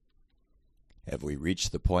Have we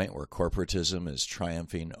reached the point where corporatism is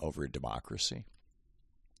triumphing over democracy?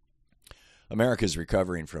 America is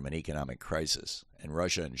recovering from an economic crisis, and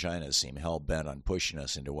Russia and China seem hell-bent on pushing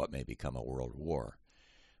us into what may become a world war.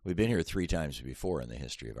 We've been here 3 times before in the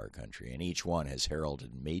history of our country, and each one has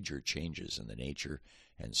heralded major changes in the nature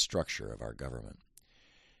and structure of our government.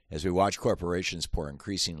 As we watch corporations pour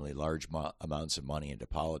increasingly large amounts of money into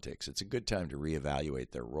politics, it's a good time to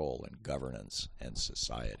reevaluate their role in governance and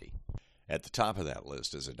society. At the top of that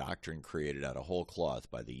list is a doctrine created out of whole cloth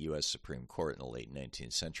by the U.S. Supreme Court in the late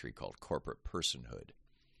 19th century called corporate personhood.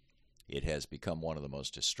 It has become one of the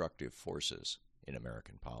most destructive forces in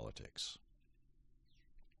American politics.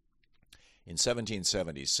 In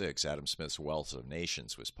 1776, Adam Smith's Wealth of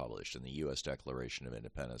Nations was published and the U.S. Declaration of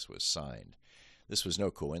Independence was signed. This was no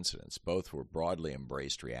coincidence. Both were broadly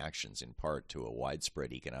embraced reactions in part to a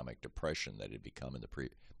widespread economic depression that had begun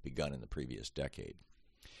in the previous decade.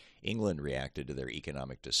 England reacted to their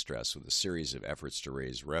economic distress with a series of efforts to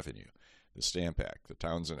raise revenue, the Stamp Act, the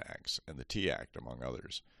Townshend Acts, and the Tea Act, among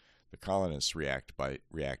others. The colonists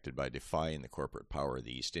reacted by defying the corporate power of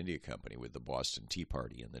the East India Company with the Boston Tea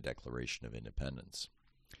Party and the Declaration of Independence.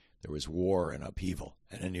 There was war and upheaval,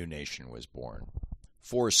 and a new nation was born.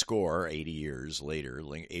 80 years later,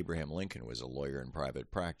 Abraham Lincoln was a lawyer in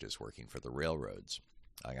private practice working for the railroads.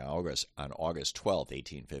 On August 12,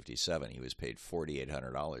 1857, he was paid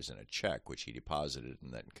 $4,800 in a check, which he deposited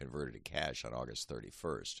and then converted to cash on August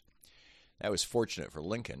 31st. That was fortunate for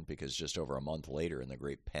Lincoln because just over a month later, in the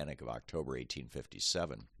Great Panic of October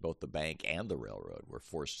 1857, both the bank and the railroad were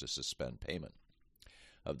forced to suspend payment.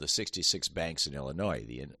 Of the 66 banks in Illinois,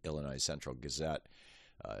 the Illinois Central Gazette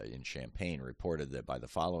in Champaign reported that by the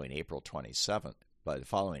following April, 27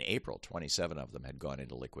 of them had gone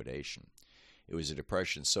into liquidation. It was a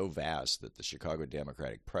depression so vast that the Chicago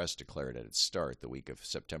Democratic Press declared at its start, the week of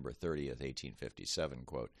September 30th, 1857,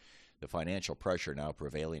 quote, "The financial pressure now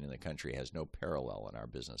prevailing in the country has no parallel in our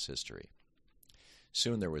business history."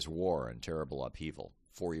 Soon there was war and terrible upheaval.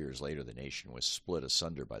 4 years later, the nation was split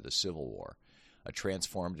asunder by the Civil War. A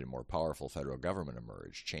transformed and more powerful federal government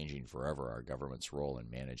emerged, changing forever our government's role in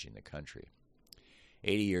managing the country.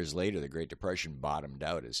 80 years later, the Great Depression bottomed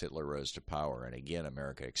out as Hitler rose to power, and again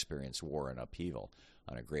America experienced war and upheaval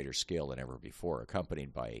on a greater scale than ever before,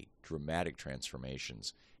 accompanied by dramatic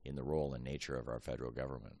transformations in the role and nature of our federal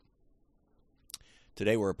government.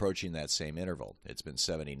 Today we're approaching that same interval. It's been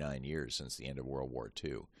 79 years since the end of World War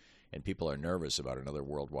II, and people are nervous about another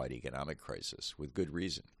worldwide economic crisis, with good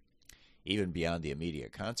reason. Even beyond the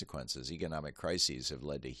immediate consequences, economic crises have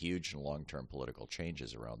led to huge and long-term political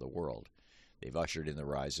changes around the world. They've ushered in the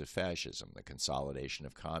rise of fascism, the consolidation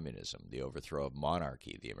of communism, the overthrow of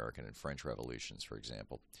monarchy, the American and French revolutions, for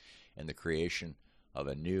example, and the creation of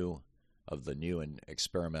the new and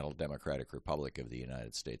experimental democratic republic of the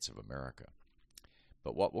United States of America.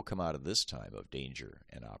 But what will come out of this time of danger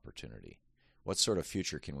and opportunity? What sort of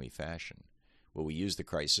future can we fashion? Will we use the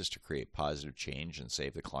crisis to create positive change and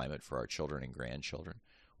save the climate for our children and grandchildren,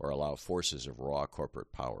 or allow forces of raw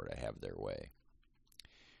corporate power to have their way?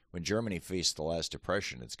 When Germany faced the last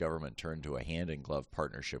depression, its government turned to a hand-in-glove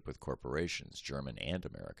partnership with corporations, German and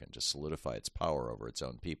American, to solidify its power over its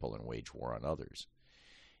own people and wage war on others.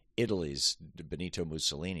 Italy's Benito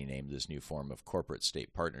Mussolini named this new form of corporate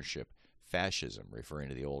state partnership fascism, referring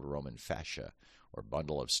to the old Roman fascia, or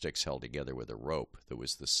bundle of sticks held together with a rope that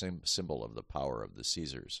was the symbol of the power of the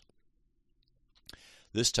Caesars.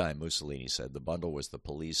 This time, Mussolini said, the bundle was the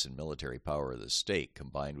police and military power of the state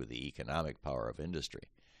combined with the economic power of industry.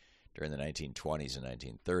 During the 1920s and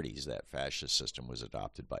 1930s, that fascist system was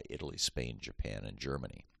adopted by Italy, Spain, Japan, and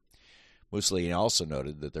Germany. Mussolini also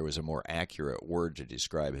noted that there was a more accurate word to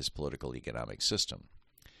describe his political economic system.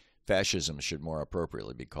 Fascism should more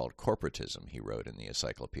appropriately be called corporatism, he wrote in the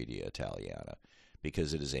Encyclopedia Italiana,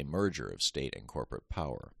 because it is a merger of state and corporate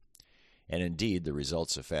power. And indeed, the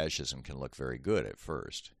results of fascism can look very good at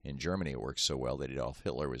first. In Germany, it worked so well that Adolf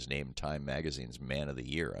Hitler was named Time magazine's Man of the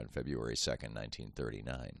Year on February 2,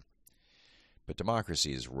 1939. But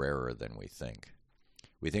democracy is rarer than we think.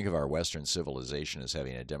 We think of our Western civilization as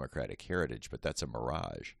having a democratic heritage, but that's a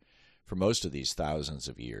mirage. For most of these thousands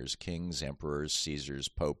of years, kings, emperors, Caesars,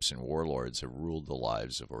 popes, and warlords have ruled the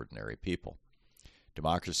lives of ordinary people.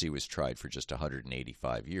 Democracy was tried for just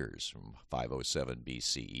 185 years, from 507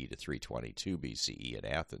 BCE to 322 BCE in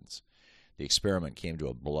Athens. The experiment came to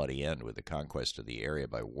a bloody end with the conquest of the area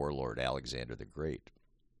by warlord Alexander the Great.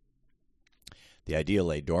 The idea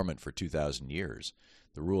lay dormant for 2,000 years.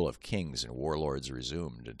 The rule of kings and warlords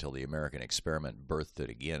resumed until the American experiment birthed it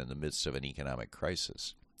again in the midst of an economic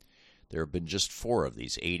crisis. There have been just 4 of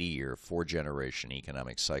these 80-year, 4-generation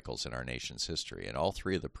economic cycles in our nation's history, and all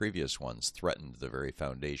 3 of the previous ones threatened the very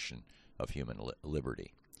foundation of human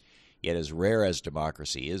liberty. Yet as rare as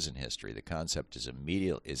democracy is in history, the concept is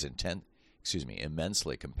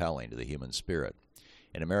immensely compelling to the human spirit,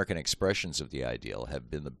 and American expressions of the ideal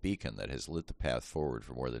have been the beacon that has lit the path forward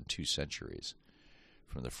for more than 2 centuries.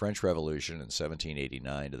 From the French Revolution in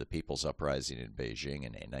 1789 to the People's Uprising in Beijing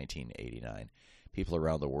in 1989, people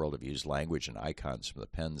around the world have used language and icons from the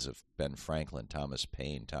pens of Ben Franklin, Thomas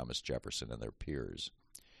Paine, Thomas Jefferson, and their peers.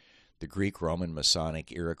 The Greek, Roman,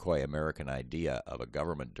 Masonic, Iroquois American idea of a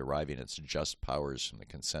government deriving its just powers from the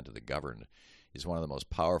consent of the governed is one of the most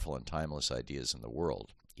powerful and timeless ideas in the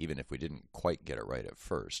world, even if we didn't quite get it right at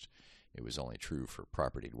first. It was only true for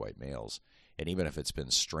propertied white males, and even if it's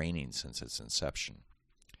been straining since its inception.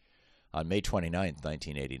 On May 29,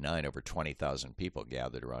 1989, over 20,000 people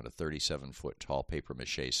gathered around a 37-foot-tall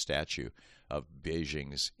papier-mâché statue of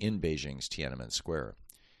Beijing's Tiananmen Square.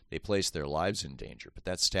 They placed their lives in danger, but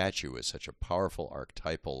that statue was such a powerful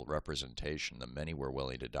archetypal representation that many were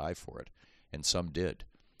willing to die for it, and some did.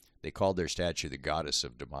 They called their statue the Goddess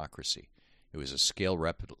of Democracy. It was a scale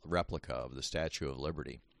replica of the Statue of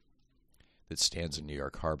Liberty that stands in New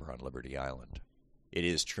York Harbor on Liberty Island. It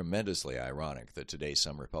is tremendously ironic that today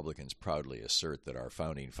some Republicans proudly assert that our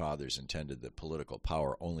founding fathers intended that political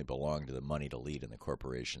power only belonged to the moneyed elite and the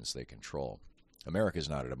corporations they control. America is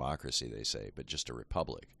not a democracy, they say, but just a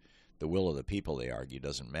republic. The will of the people, they argue,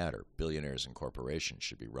 doesn't matter. Billionaires and corporations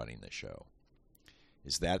should be running the show.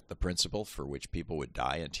 Is that the principle for which people would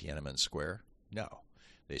die in Tiananmen Square? No.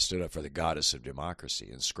 They stood up for the goddess of democracy,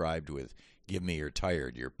 inscribed with, "Give me your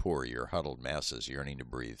tired, your poor, your huddled masses yearning to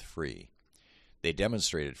breathe free." They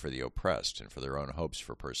demonstrated for the oppressed and for their own hopes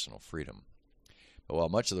for personal freedom. But while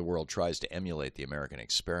much of the world tries to emulate the American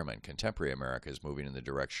experiment, contemporary America is moving in the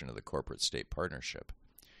direction of the corporate-state partnership.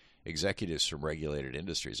 Executives from regulated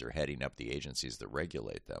industries are heading up the agencies that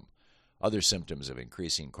regulate them. Other symptoms of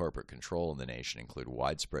increasing corporate control in the nation include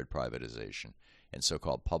widespread privatization and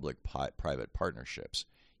so-called public-private partnerships,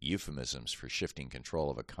 euphemisms for shifting control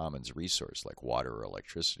of a commons resource like water or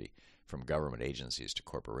electricity from government agencies to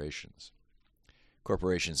corporations.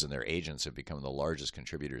 Corporations and their agents have become the largest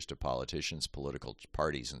contributors to politicians, political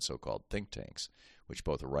parties, and so-called think tanks, which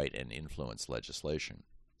both write and influence legislation.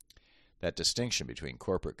 That distinction between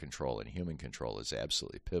corporate control and human control is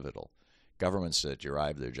absolutely pivotal. Governments that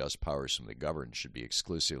derive their just powers from the governed should be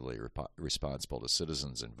exclusively responsible to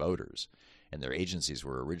citizens and voters, and their agencies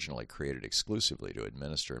were originally created exclusively to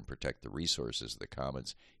administer and protect the resources of the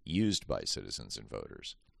commons used by citizens and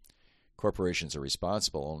voters. Corporations are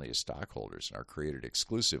responsible only as stockholders and are created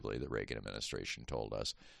exclusively, the Reagan administration told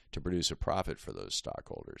us, to produce a profit for those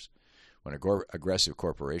stockholders. When aggressive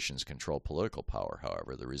corporations control political power,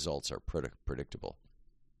 however, the results are predictable.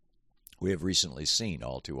 We have recently seen,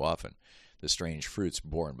 all too often, the strange fruits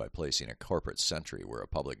borne by placing a corporate sentry where a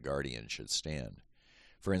public guardian should stand.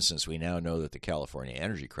 For instance, we now know that the California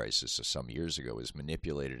energy crisis of some years ago was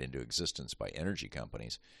manipulated into existence by energy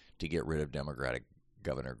companies to get rid of Democratic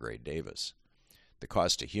Governor Gray Davis. The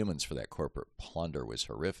cost to humans for that corporate plunder was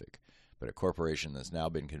horrific, but a corporation that's now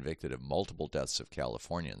been convicted of multiple deaths of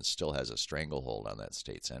Californians still has a stranglehold on that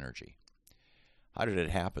state's energy. How did it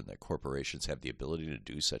happen that corporations have the ability to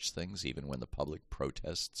do such things even when the public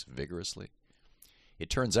protests vigorously? It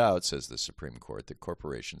turns out, says the Supreme Court, that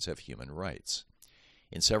corporations have human rights.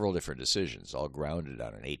 In several different decisions, all grounded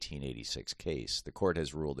on an 1886 case, the court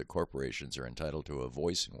has ruled that corporations are entitled to a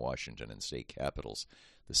voice in Washington and state capitals,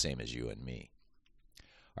 the same as you and me.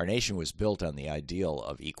 Our nation was built on the ideal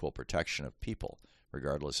of equal protection of people,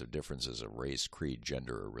 regardless of differences of race, creed,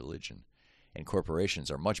 gender, or religion. And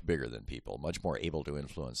corporations are much bigger than people, much more able to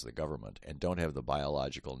influence the government, and don't have the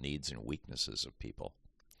biological needs and weaknesses of people.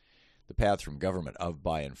 The path from government of,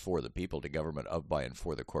 by, and for the people to government of, by, and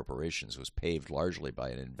for the corporations was paved largely by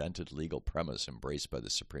an invented legal premise embraced by the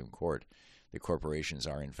Supreme Court that corporations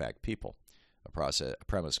are in fact people, a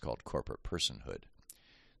premise called corporate personhood.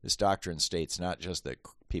 This doctrine states not just that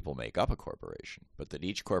people make up a corporation, but that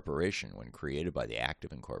each corporation, when created by the act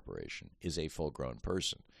of incorporation, is a full-grown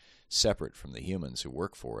person, separate from the humans who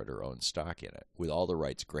work for it or own stock in it, with all the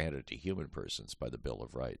rights granted to human persons by the Bill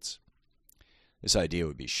of Rights. This idea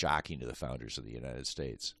would be shocking to the founders of the United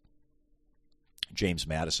States. James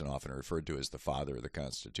Madison, often referred to as the father of the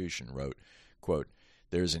Constitution, wrote, quote,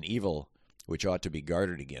 "There is an evil which ought to be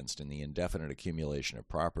guarded against in the indefinite accumulation of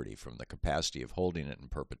property from the capacity of holding it in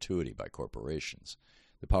perpetuity by corporations.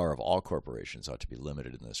 The power of all corporations ought to be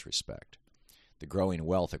limited in this respect. The growing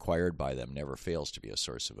wealth acquired by them never fails to be a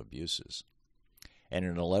source of abuses." And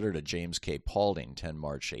in a letter to James K. Paulding, 10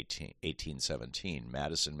 March 1817,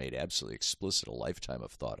 Madison made absolutely explicit a lifetime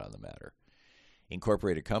of thought on the matter.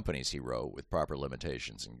 Incorporated companies, he wrote, with proper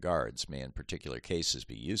limitations and guards, may in particular cases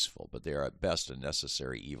be useful, but they are at best a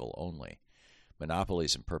necessary evil only.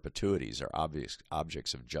 Monopolies and perpetuities are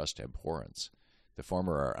objects of just abhorrence. The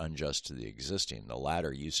former are unjust to the existing, the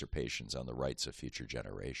latter usurpations on the rights of future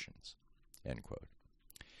generations. End quote.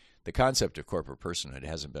 The concept of corporate personhood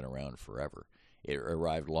hasn't been around forever. It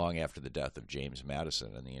arrived long after the death of James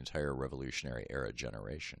Madison and the entire Revolutionary Era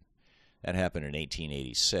generation. That happened in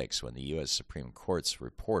 1886 when the U.S. Supreme Court's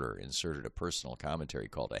reporter inserted a personal commentary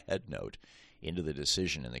called a headnote into the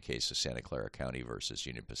decision in the case of Santa Clara County versus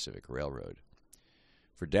Union Pacific Railroad.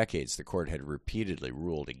 For decades, the court had repeatedly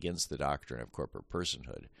ruled against the doctrine of corporate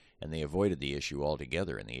personhood, and they avoided the issue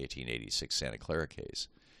altogether in the 1886 Santa Clara case.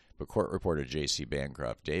 But court reporter J.C.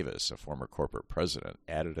 Bancroft Davis, a former corporate president,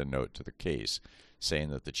 added a note to the case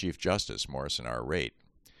saying that the Chief Justice, Morrison R. Raitt,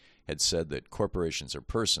 had said that corporations are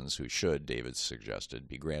persons who should, Davis suggested,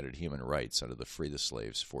 be granted human rights under the Free the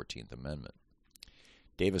Slaves 14th Amendment.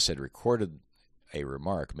 Davis had recorded a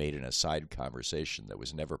remark made in a side conversation that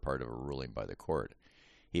was never part of a ruling by the court.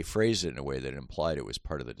 He phrased it in a way that implied it was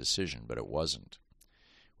part of the decision, but it wasn't.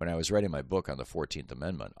 When I was writing my book on the 14th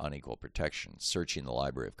Amendment, Unequal Protection, searching the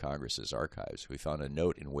Library of Congress's archives, we found a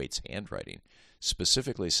note in Waite's handwriting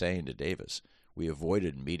specifically saying to Davis, "We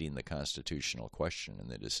avoided meeting the constitutional question in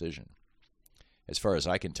the decision." As far as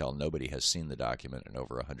I can tell, nobody has seen the document in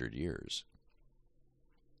over 100 years.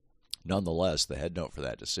 Nonetheless, the headnote for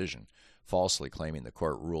that decision, falsely claiming the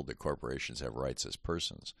court ruled that corporations have rights as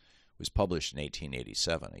persons, was published in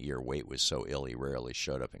 1887, a year Waite was so ill he rarely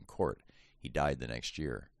showed up in court. He died the next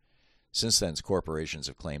year. Since then, corporations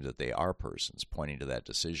have claimed that they are persons, pointing to that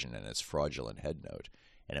decision and its fraudulent headnote,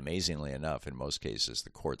 and amazingly enough, in most cases, the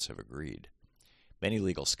courts have agreed. Many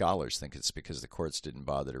legal scholars think it's because the courts didn't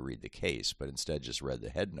bother to read the case, but instead just read the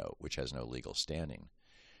headnote, which has no legal standing.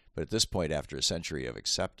 But at this point, after a century of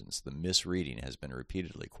acceptance, the misreading has been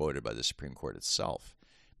repeatedly quoted by the Supreme Court itself,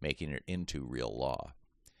 making it into real law.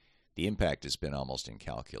 The impact has been almost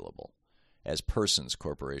incalculable. As persons,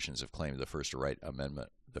 corporations have claimed the First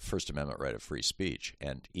Amendment right of free speech,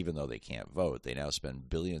 and even though they can't vote, they now spend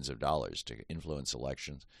billions of dollars to influence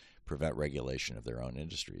elections, prevent regulation of their own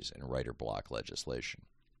industries, and write or block legislation.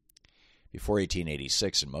 Before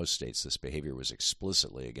 1886, in most states, this behavior was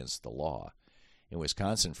explicitly against the law. In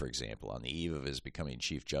Wisconsin, for example, on the eve of his becoming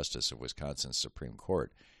Chief Justice of Wisconsin's Supreme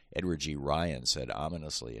Court, Edward G. Ryan said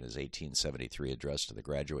ominously in his 1873 address to the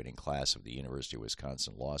graduating class of the University of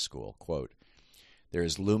Wisconsin Law School, quote, "There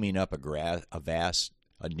is looming up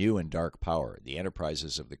a new and dark power. The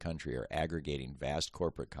enterprises of the country are aggregating vast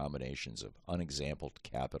corporate combinations of unexampled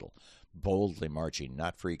capital, boldly marching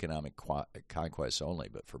not for economic conquest only,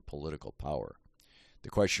 but for political power. The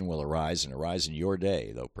question will arise, and arise in your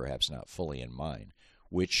day, though perhaps not fully in mine.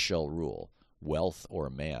 Which shall rule, wealth or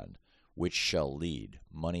man? Which shall lead,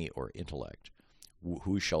 money or intellect?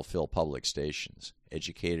 Who shall fill public stations,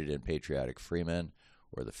 educated and patriotic freemen,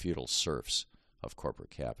 or the feudal serfs of corporate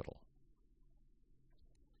capital?"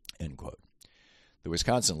 End quote. The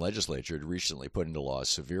Wisconsin legislature had recently put into law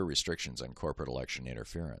severe restrictions on corporate election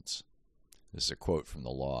interference. This is a quote from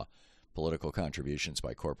the law: "Political contributions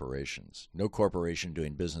by corporations. No corporation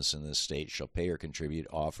doing business in this state shall pay or contribute,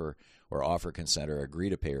 offer consent, or agree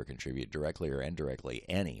to pay or contribute directly or indirectly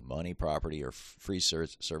any money, property, or free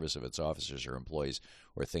service of its officers or employees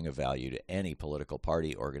or thing of value to any political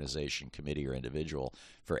party, organization, committee, or individual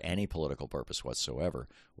for any political purpose whatsoever,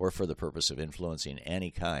 or for the purpose of influencing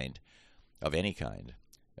legislation of any kind,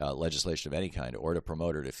 or to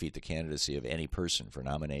promote or defeat the candidacy of any person for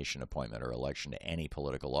nomination, appointment, or election to any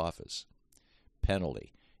political office.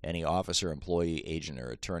 Penalty: any officer, employee, agent, or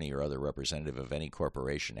attorney or other representative of any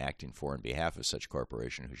corporation acting for and behalf of such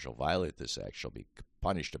corporation who shall violate this act shall be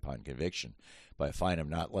punished upon conviction by a fine of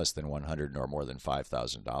not less than $100 nor more than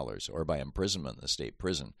 $5,000, or by imprisonment in the state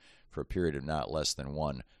prison for a period of not less than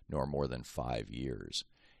 1 nor more than 5 years.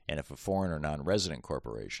 And if a foreign or non-resident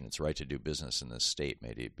corporation, its right to do business in this state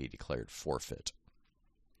may be declared forfeit."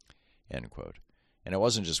 End quote. And it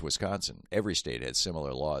wasn't just Wisconsin. Every state had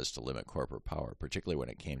similar laws to limit corporate power, particularly when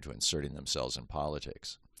it came to inserting themselves in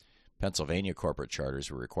politics. Pennsylvania corporate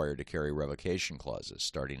charters were required to carry revocation clauses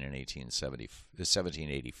starting in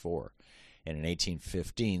 1784. And in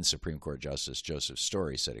 1815, Supreme Court Justice Joseph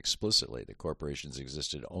Story said explicitly that corporations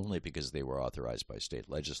existed only because they were authorized by state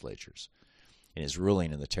legislatures. In his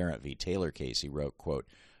ruling in the Tarrant v. Taylor case, he wrote, quote,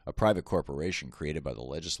 "A private corporation created by the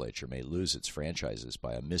legislature may lose its franchises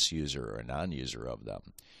by a misuser or a non-user of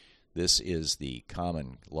them. This is the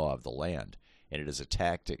common law of the land, and it is a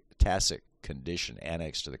tacit condition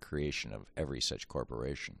annexed to the creation of every such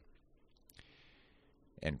corporation."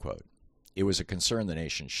 End quote. It was a concern the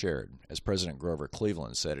nation shared. As President Grover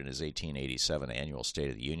Cleveland said in his 1887 annual State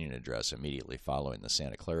of the Union address immediately following the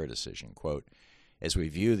Santa Clara decision, quote, "As we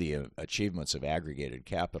view the achievements of aggregated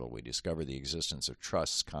capital, we discover the existence of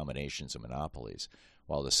trusts, combinations, and monopolies,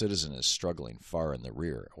 while the citizen is struggling far in the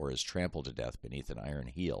rear or is trampled to death beneath an iron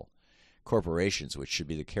heel. Corporations, which should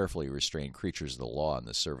be the carefully restrained creatures of the law and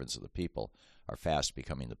the servants of the people, are fast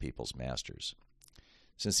becoming the people's masters."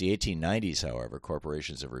 Since the 1890s, however,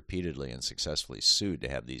 corporations have repeatedly and successfully sued to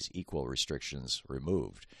have these equal restrictions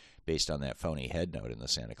removed, based on that phony head note in the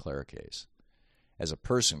Santa Clara case. As a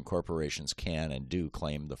person, corporations can and do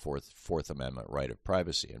claim the Fourth Amendment right of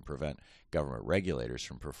privacy and prevent government regulators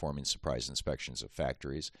from performing surprise inspections of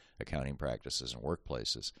factories, accounting practices, and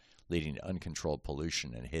workplaces, leading to uncontrolled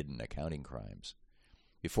pollution and hidden accounting crimes.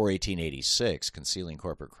 Before 1886, concealing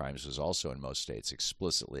corporate crimes was also in most states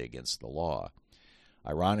explicitly against the law.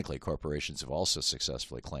 Ironically, corporations have also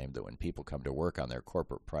successfully claimed that when people come to work on their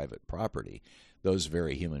corporate private property, those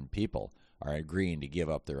very human people are agreeing to give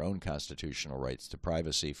up their own constitutional rights to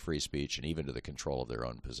privacy, free speech, and even to the control of their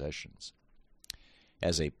own possessions.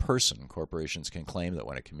 As a person, corporations can claim that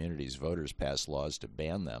when a community's voters pass laws to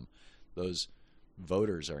ban them, those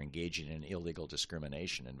voters are engaging in illegal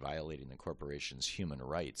discrimination and violating the corporation's human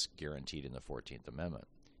rights guaranteed in the 14th Amendment,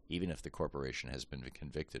 even if the corporation has been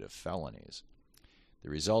convicted of felonies. The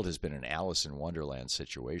result has been an Alice in Wonderland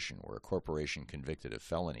situation where a corporation convicted of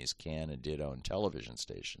felonies can and did own television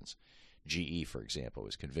stations. GE, for example,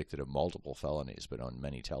 was convicted of multiple felonies but owned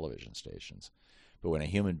many television stations. But when a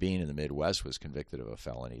human being in the Midwest was convicted of a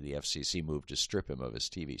felony, the FCC moved to strip him of his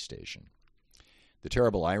TV station. The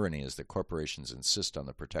terrible irony is that corporations insist on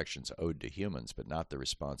the protections owed to humans but not the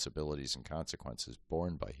responsibilities and consequences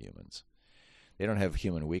borne by humans. They don't have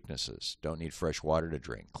human weaknesses, don't need fresh water to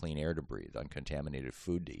drink, clean air to breathe, uncontaminated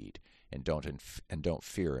food to eat, and don't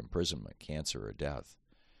fear imprisonment, cancer, or death.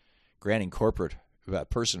 Granting corporate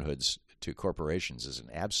personhoods to corporations is an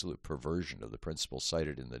absolute perversion of the principle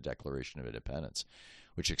cited in the Declaration of Independence,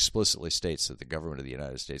 which explicitly states that the government of the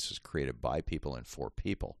United States was created by people and for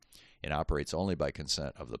people, and operates only by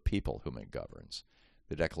consent of the people whom it governs.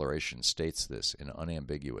 The Declaration states this in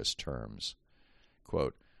unambiguous terms.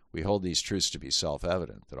 Quote, "We hold these truths to be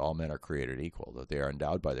self-evident, that all men are created equal, that they are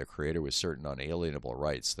endowed by their Creator with certain unalienable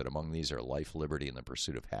rights, that among these are life, liberty, and the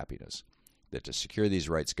pursuit of happiness, that to secure these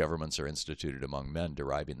rights governments are instituted among men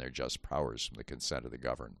deriving their just powers from the consent of the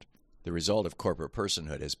governed." The result of corporate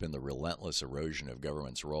personhood has been the relentless erosion of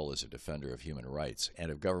government's role as a defender of human rights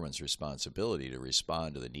and of government's responsibility to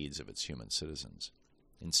respond to the needs of its human citizens.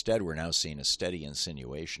 Instead, we're now seeing a steady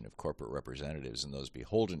insinuation of corporate representatives and those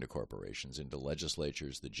beholden to corporations into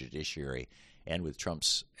legislatures, the judiciary, and with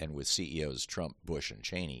CEOs Trump, Bush, and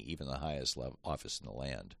Cheney, even the highest office in the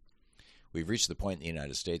land. We've reached the point in the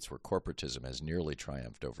United States where corporatism has nearly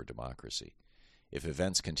triumphed over democracy. If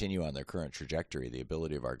events continue on their current trajectory, the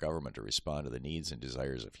ability of our government to respond to the needs and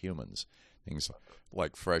desires of humans, things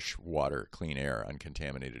like fresh water, clean air,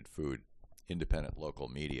 uncontaminated food, independent local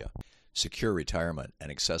media, secure retirement,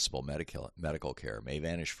 and accessible medical care may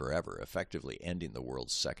vanish forever, effectively ending the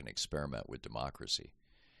world's second experiment with democracy.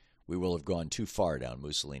 We will have gone too far down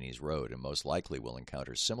Mussolini's road and most likely will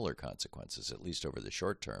encounter similar consequences, at least over the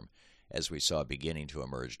short term, as we saw beginning to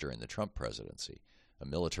emerge during the Trump presidency. A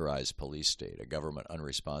militarized police state, a government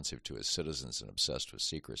unresponsive to its citizens and obsessed with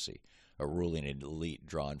secrecy, a ruling elite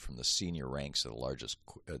drawn from the senior ranks of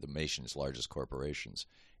the nation's largest corporations,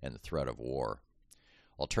 and the threat of war.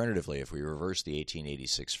 Alternatively, if we reverse the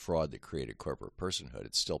 1886 fraud that created corporate personhood,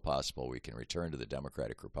 it's still possible we can return to the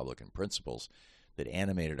democratic Republican principles that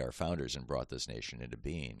animated our founders and brought this nation into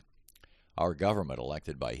being. Our government,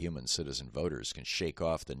 elected by human citizen voters, can shake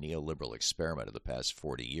off the neoliberal experiment of the past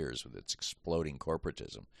 40 years with its exploding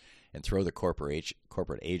corporatism and throw the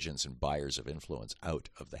corporate agents and buyers of influence out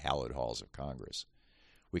of the hallowed halls of Congress.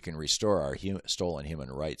 We can restore our stolen human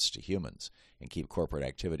rights to humans and keep corporate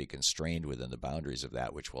activity constrained within the boundaries of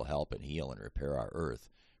that which will help and heal and repair our earth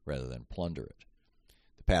rather than plunder it.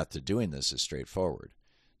 The path to doing this is straightforward.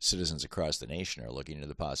 Citizens across the nation are looking into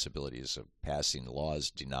the possibilities of passing laws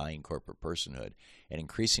denying corporate personhood, and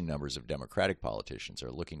increasing numbers of Democratic politicians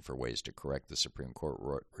are looking for ways to correct the Supreme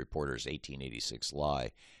Court reporter's 1886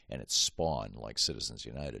 lie and its spawn, like Citizens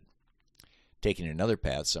United. Taking another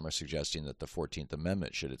path, some are suggesting that the 14th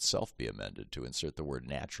Amendment should itself be amended to insert the word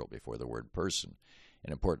natural before the word person,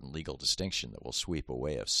 an important legal distinction that will sweep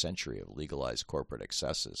away a century of legalized corporate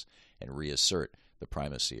excesses and reassert the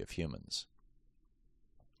primacy of humans.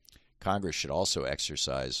 Congress should also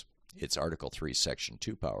exercise its Article 3, Section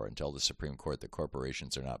 2 power and tell the Supreme Court that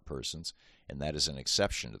corporations are not persons, and that is an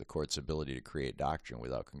exception to the court's ability to create doctrine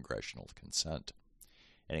without congressional consent.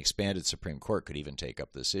 An expanded Supreme Court could even take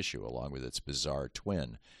up this issue, along with its bizarre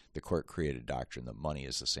twin, the court-created doctrine that money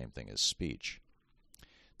is the same thing as speech.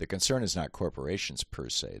 The concern is not corporations per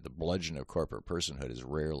se. The bludgeon of corporate personhood is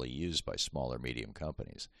rarely used by small or medium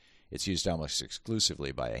companies. It's used almost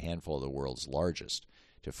exclusively by a handful of the world's largest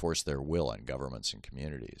to force their will on governments and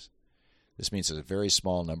communities. This means that a very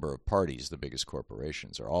small number of parties, the biggest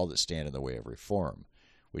corporations, are all that stand in the way of reform,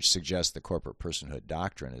 which suggests the corporate personhood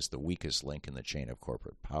doctrine is the weakest link in the chain of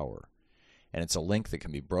corporate power. And it's a link that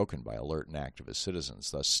can be broken by alert and activist citizens,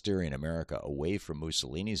 thus steering America away from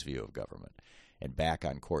Mussolini's view of government and back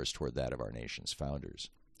on course toward that of our nation's founders.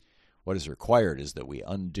 What is required is that we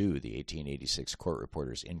undo the 1886 court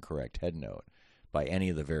reporter's incorrect headnote by any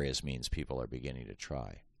of the various means people are beginning to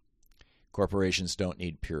try. Corporations don't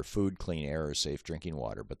need pure food, clean air, or safe drinking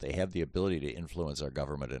water, but they have the ability to influence our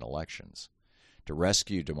government and elections. To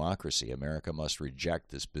rescue democracy, America must reject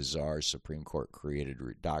this bizarre Supreme Court-created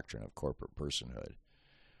doctrine of corporate personhood.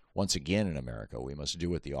 Once again in America, we must do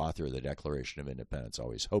what the author of the Declaration of Independence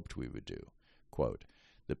always hoped we would do. Quote,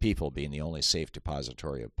 "The people, being the only safe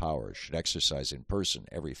depository of power, should exercise in person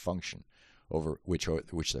every function over which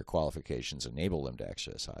their qualifications enable them to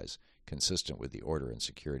exercise, consistent with the order and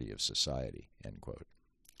security of society." End quote.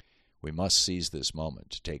 We must seize this moment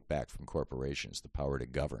to take back from corporations the power to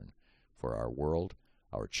govern, for our world,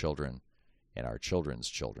 our children, and our children's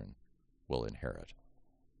children will inherit.